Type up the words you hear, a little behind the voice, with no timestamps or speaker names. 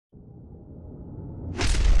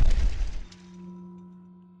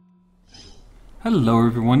Hello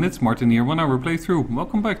everyone, it's Martin here, 1 hour playthrough.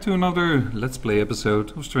 Welcome back to another Let's Play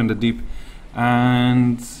episode of Stranded Deep.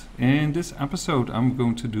 And in this episode I'm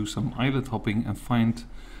going to do some island hopping and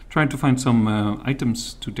trying to find some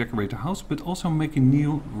items to decorate the house, but also make a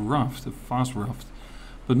new raft, a fast raft.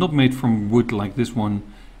 But not made from wood like this one,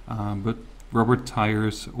 but rubber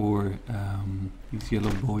tires or these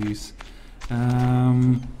yellow boys.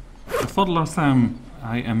 I thought last time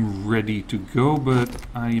I am ready to go, but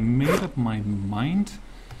I made up my mind.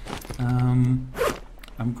 I'm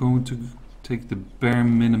going to take the bare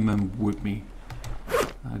minimum with me.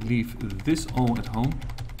 I leave this all at home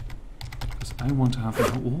because I want to have a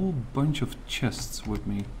whole bunch of chests with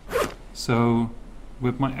me. So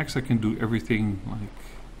with my axe I can do everything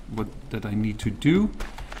that I need to do.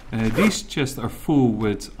 These chests are full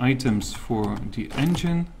with items for the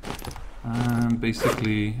engine. And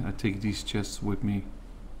basically I take these chests with me,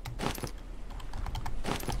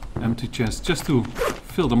 empty chests, just to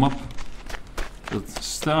fill them up with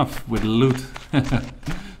stuff, with loot.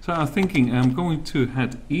 So I'm thinking I'm going to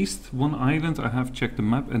head east one island. I have checked the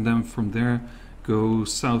map, and then from there go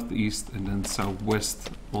southeast and then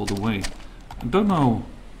southwest all the way. I don't know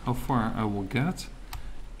how far I will get,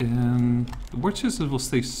 and the watch says it will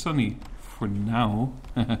stay sunny for now.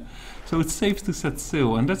 So it's safe to set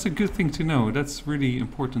sail, and that's a good thing to know. That's really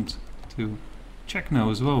important to check now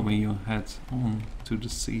as well when you head on to the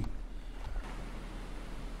sea.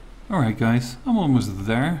 Alright guys, I'm almost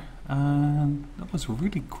there, and that was a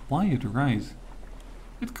really quiet ride.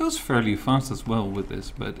 It goes fairly fast as well with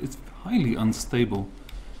this, but it's highly unstable.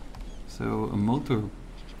 So a motorboat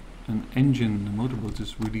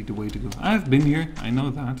is really the way to go. I've been here, I know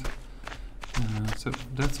that. So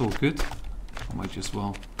that's all good. I might just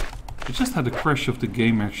well... I just had a crash of the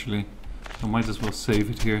game actually, so I might as well save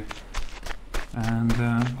it here. And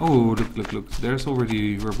oh, look, there's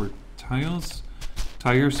already rubber tires,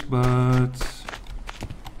 but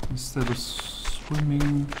instead of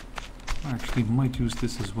swimming, I actually might use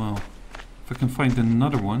this as well. If I can find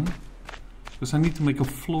another one, because I need to make a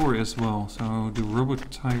floor as well, so the rubber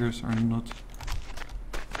tires are not...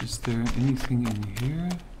 Is there anything in here?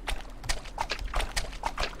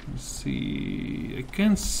 Let's see, I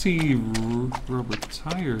can see rubber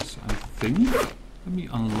tires, I think. Let me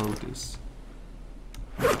unload this.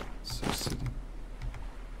 So silly.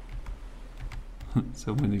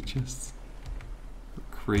 So many chests. Or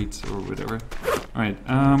crates or whatever. Alright,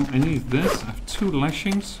 I need this. I have 2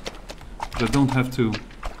 lashings, but I don't have to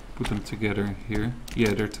put them together here.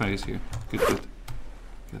 Yeah, there are tires here. Good.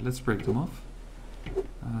 Okay, let's break them off.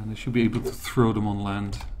 And I should be able to throw them on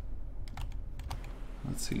land.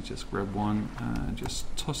 Let's see, just grab one and just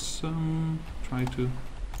toss some. Try to,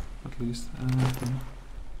 at least. Okay.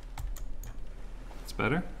 It's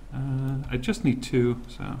better. I just need 2,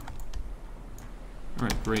 so.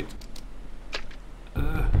 Alright, great.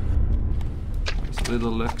 There's a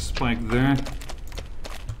little leg spike there.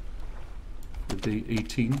 For day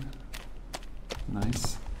 18.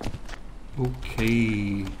 Nice.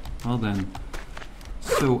 Okay, well then.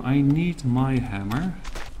 So I need my hammer.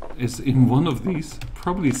 Is in one of these.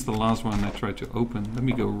 Probably it's the last one I tried to open. Let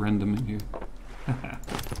me go random in here.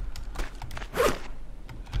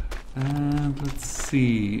 And let's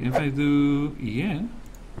see if I do... Yeah,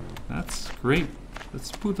 that's great.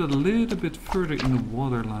 Let's put a little bit further in the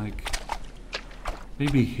water, like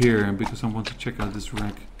maybe here, because I want to check out this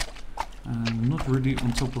wreck. Not really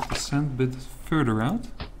on top of the sand, but further out.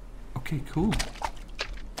 Okay, cool.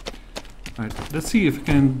 Alright, let's see if I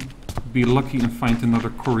can be lucky and find another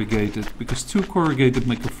corrugated, because 2 corrugated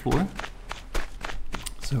make a floor.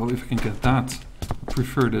 So if I can get that, I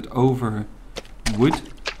prefer that over wood.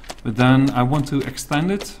 But then I want to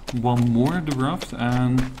extend it one more, the raft,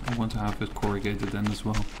 and I want to have it corrugated then as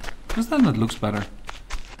well, because then it looks better.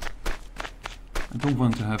 I don't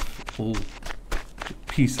want to have all the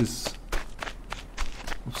pieces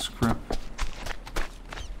of scrap.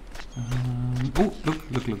 Oh, look.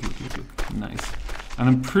 Nice. And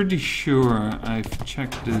I'm pretty sure I've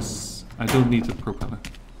checked this. I don't need the propeller.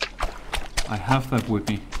 I have that with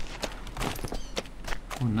me.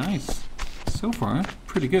 Oh, nice. So far,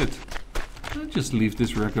 pretty good. I'll just leave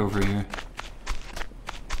this wreck over here.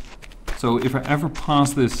 So if I ever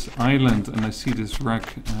pass this island and I see this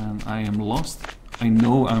wreck and I am lost, I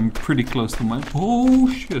know I'm pretty close to my... Oh,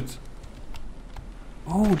 shit.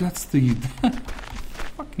 Oh, that's the...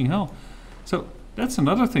 Fucking hell. So... That's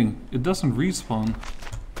another thing, it doesn't respawn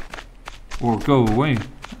or go away.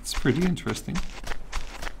 That's pretty interesting.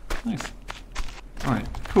 Nice. Alright,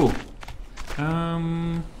 cool.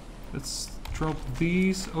 Let's drop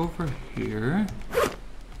these over here.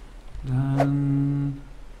 Then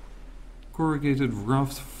Corrugated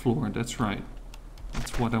raft floor, that's right.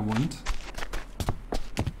 That's what I want.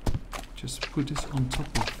 Just put this on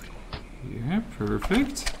top of here.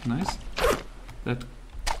 Perfect. Nice. That.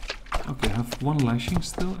 Okay, I have one lashing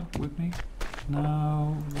still with me.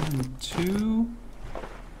 Now 1, 2,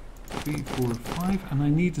 3, 4, 5, and I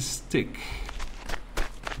need a stick.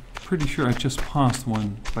 Pretty sure I just passed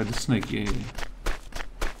one by the snake. Yeah.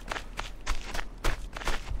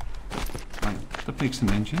 Right, that makes an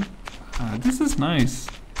engine. This is nice.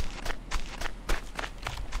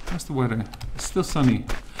 How's the weather? It's still sunny.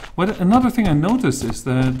 Well, another thing I noticed is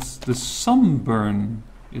that the sunburn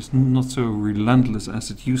is not so relentless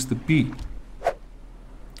as it used to be.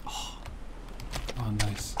 Oh,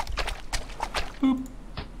 nice. Boop.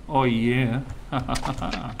 Oh yeah.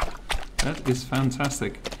 That is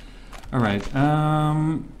fantastic. Alright. I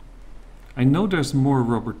know there's more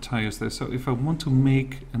rubber tires there, so if I want to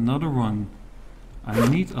make another one, I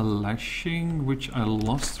need a lashing, which I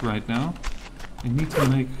lost right now. I need to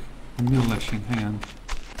make a new lashing. Hang on.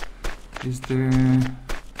 Is there a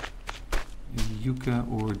yucca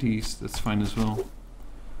or these? That's fine as well.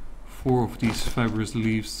 4 of these fibrous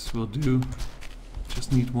leaves will do.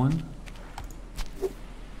 Just need one.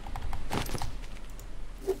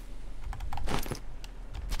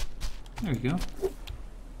 There we go.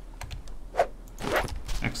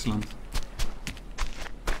 Excellent.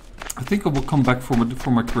 I think I will come back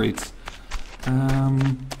for my crates.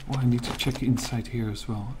 Oh, I need to check inside here as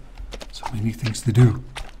well. So many things to do.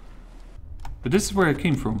 But this is where I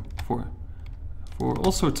came from for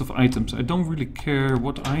all sorts of items. I don't really care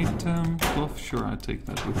what item. Well, sure, I take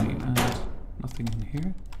that with me. And nothing in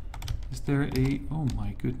here. Is there a... Oh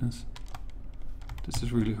my goodness. This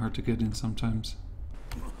is really hard to get in sometimes.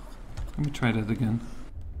 Let me try that again.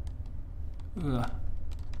 Ugh.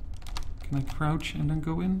 Can I crouch and then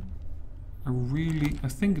go in? I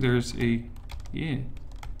think there's a... Yeah.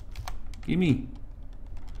 Gimme.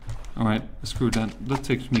 Alright, screw that. That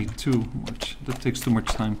takes me too much. That takes too much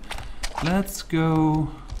time. Let's go...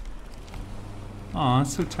 Aw,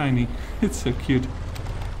 it's so tiny. It's so cute.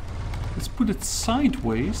 Let's put it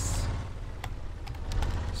sideways.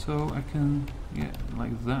 So I can... Yeah,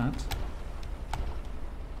 like that.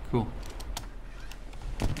 Cool.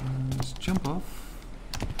 Let's jump off.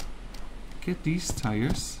 Get these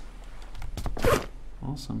tires.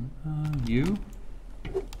 Awesome. You?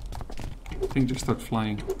 I think just start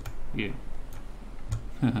flying. Yeah.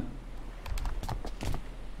 Okay,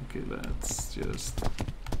 let's just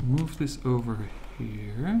move this over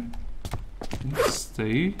here.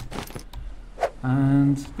 Stay.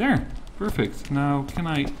 And there. Perfect. Now, can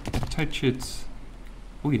I attach it?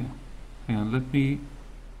 Oh yeah. Hang on, let me...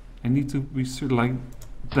 I need to be sort of like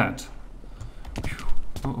that.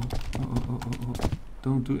 Oh.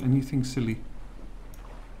 Don't do anything silly.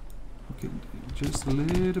 Okay, just a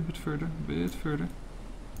little bit further,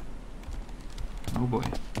 Oh boy.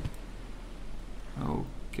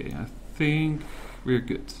 Okay, I think we're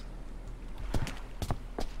good.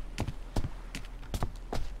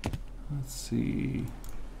 Let's see.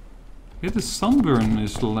 Yeah, the sunburn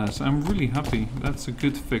is less. I'm really happy. That's a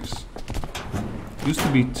good fix. Used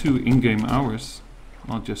to be 2 in-game hours.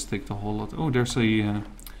 I'll just take the whole lot. Oh, there's a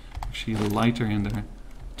actually a lighter in there.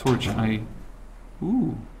 Torch eye.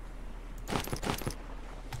 Ooh.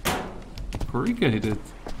 Corrugated.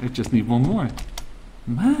 I just need one more.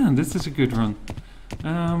 Man, this is a good run.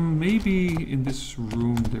 Maybe in this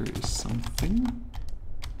room there is something.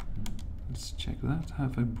 Let's check that.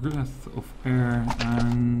 Have a breath of air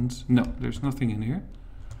and... No, there's nothing in here.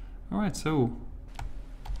 Alright, so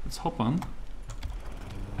let's hop on.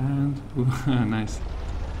 And... Ooh, nice.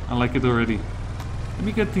 I like it already. Let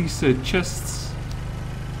me get these chests.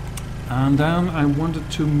 And then I wanted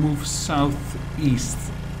to move southeast.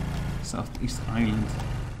 Southeast Island.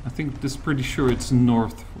 I think this pretty sure it's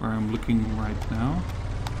north where I'm looking right now.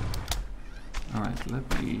 Alright,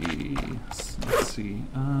 let's see.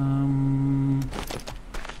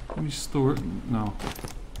 Let me store... No.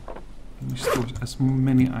 Let me store as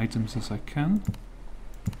many items as I can.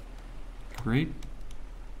 Great.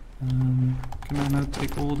 Can I now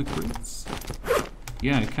take all the crates?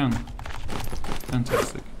 Yeah, I can.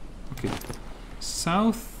 Fantastic. Okay.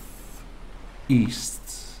 Southeast.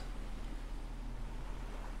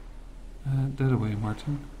 That away,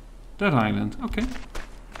 Martin. That island. Okay.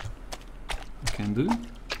 I can do.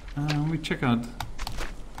 We check out.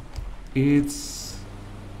 It's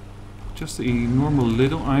just a normal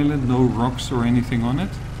little island, no rocks or anything on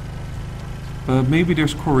it. But maybe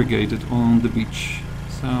there's corrugated on the beach.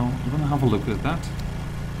 So I'm gonna have a look at that.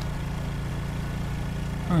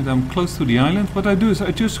 Alright, I'm close to the island. What I do is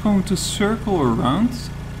I'm just going to circle around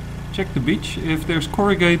check the beach. If there's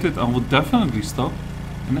corrugated, I will definitely stop.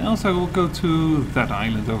 And else I will go to that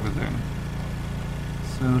island over there.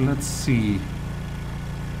 So let's see.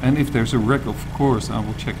 And if there's a wreck, of course, I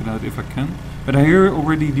will check it out if I can. But I hear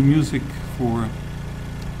already the music for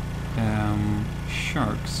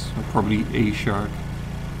sharks, or probably a shark.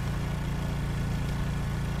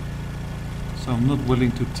 So I'm not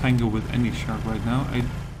willing to tangle with any shark right now. I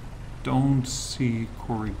don't see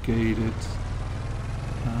corrugated.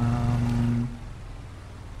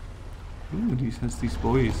 Ooh, these has these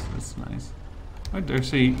buoys. That's nice. Right,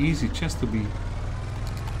 there's a easy chest to be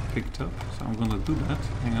picked up, so I'm gonna do that.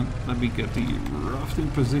 Hang on, let me get the raft in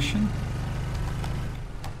position.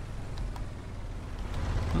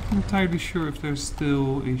 Not entirely sure if there's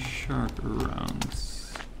still a shark around.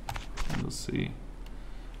 We'll see.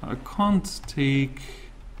 I can't take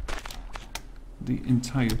the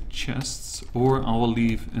entire chests, or I will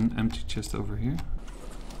leave an empty chest over here.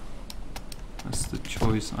 That's the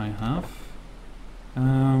choice I have.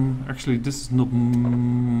 Actually, this is not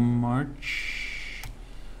much,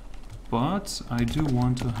 but I do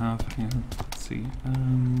want to have. Hang on, let's see.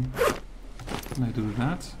 Can I do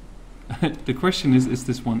that? The question is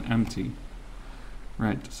this one empty?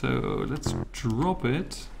 Right. So let's drop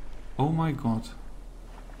it. Oh my god.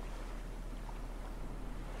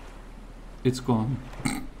 It's gone.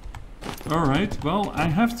 Alright, well, I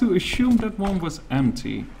have to assume that one was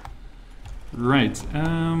empty. Right,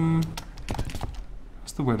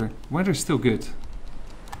 what's the weather? Weather's still good.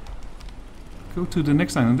 Go to the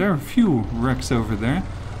next island. There are a few wrecks over there.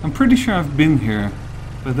 I'm pretty sure I've been here,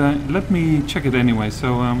 but let me check it anyway.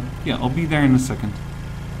 So, yeah, I'll be there in a second.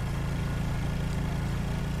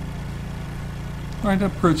 Alright,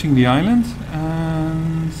 approaching the island,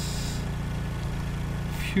 and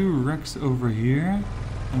few wrecks over here.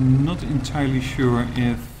 I'm not entirely sure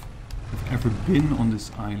if I've ever been on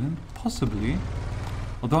this island. Possibly.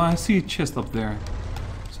 Although I see a chest up there.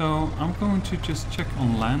 So I'm going to just check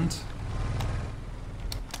on land.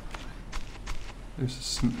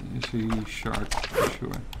 There's a shark for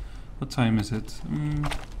sure. What time is it?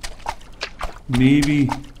 Maybe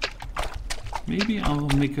I'll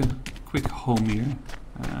make a quick home here.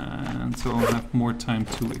 And so I'll have more time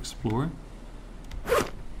to explore.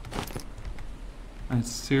 I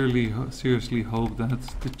seriously hope that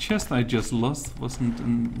the chest I just lost wasn't a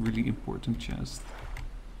really important chest.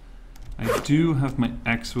 I do have my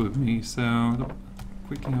axe with me, so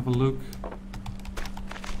quickly have a look.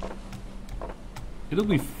 It'll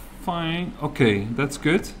be fine. Okay, that's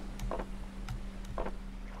good.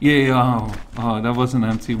 Yeah, oh, that was an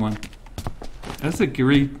empty one. That's a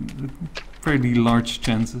fairly large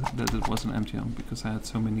chance that it was an empty one because I had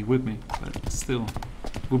so many with me, but still,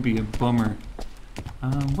 it would be a bummer.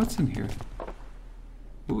 What's in here?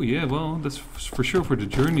 Oh yeah, well, that's for sure for the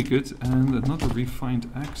journey good. And another refined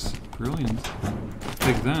axe. Brilliant.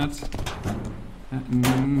 Take that.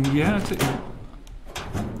 Yeah,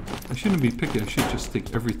 I shouldn't be picky. I should just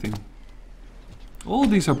take everything. All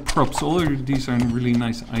these are props. All of these are really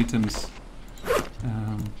nice items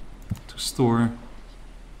to store.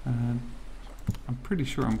 I'm pretty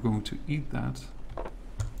sure I'm going to eat that.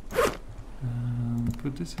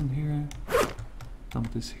 Put this in here.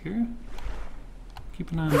 Dump this here.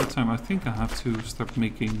 Keep an eye on the time. I think I have to start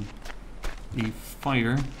making a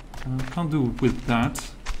fire. Can't do it with that.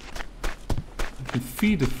 I can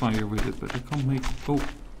feed a fire with it, but I can't make... Oh,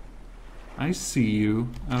 I see you.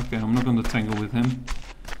 Okay, I'm not going to tangle with him.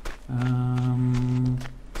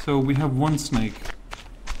 So we have one snake.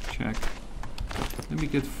 Check. Let me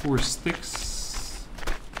get 4 sticks.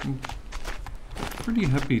 I'm pretty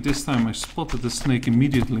happy this time I spotted the snake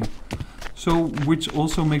immediately. So, which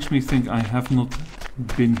also makes me think I have not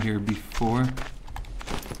been here before,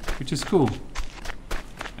 which is cool.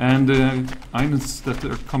 And the islands that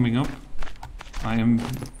are coming up, I am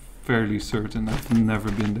fairly certain I've never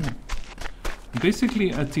been there.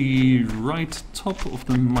 Basically at the right top of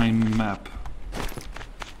my map.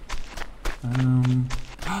 Oh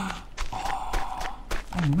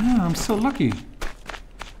man, I'm so lucky.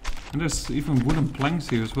 And there's even wooden planks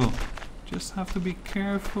here as well. Just have to be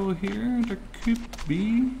careful here. There could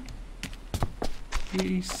be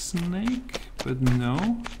a snake, but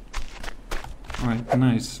no. Alright,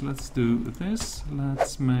 nice. Let's do this.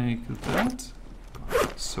 Let's make that.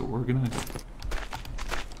 God, so organized.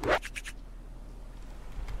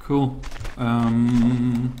 Cool.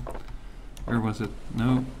 Where was it?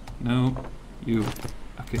 No, you.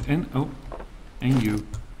 Okay, and oh, and you.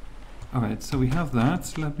 Alright, so we have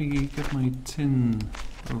that. Let me get my tin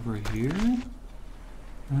over here.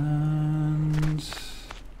 And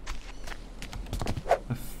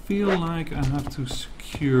I feel like I have to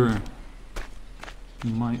secure secure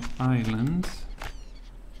my island.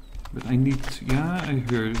 But I need to, yeah, I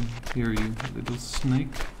hear you, little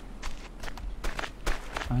snake.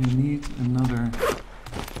 I need another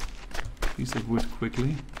piece of wood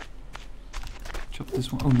quickly. Chop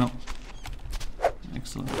this one. Oh no.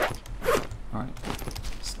 Excellent. Alright.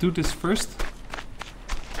 Let's do this first.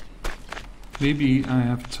 Maybe I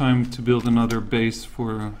have time to build another base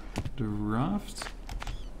for the raft.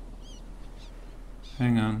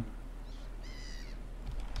 Hang on.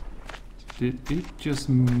 Did it just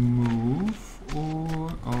move? Or...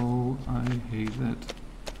 oh, I hate that.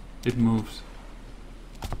 It moves.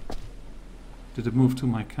 Did it move to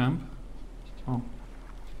my camp? Oh.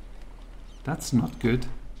 That's not good.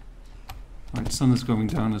 Alright, sun is going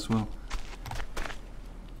down as well.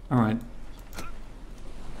 Alright.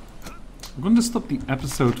 I'm going to stop the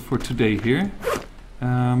episode for today here.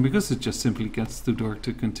 Because it just simply gets too dark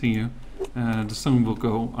to continue. The sun will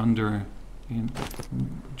go under in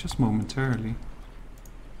just momentarily.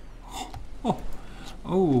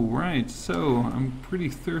 Oh, right. So, I'm pretty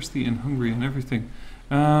thirsty and hungry and everything.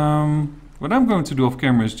 What I'm going to do off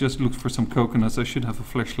camera is just look for some coconuts. I should have a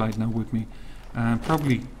flashlight now with me.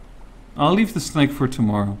 Probably... I'll leave the snake for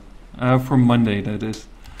tomorrow. For Monday, that is.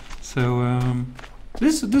 So,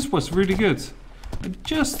 this was really good.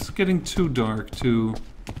 Just getting too dark to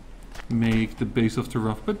make the base of the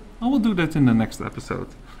raft. But I will do that in the next episode.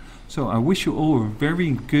 So, I wish you all a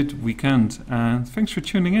very good weekend. And thanks for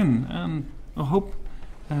tuning in. And I hope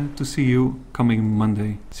to see you coming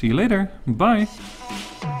Monday. See you later. Bye.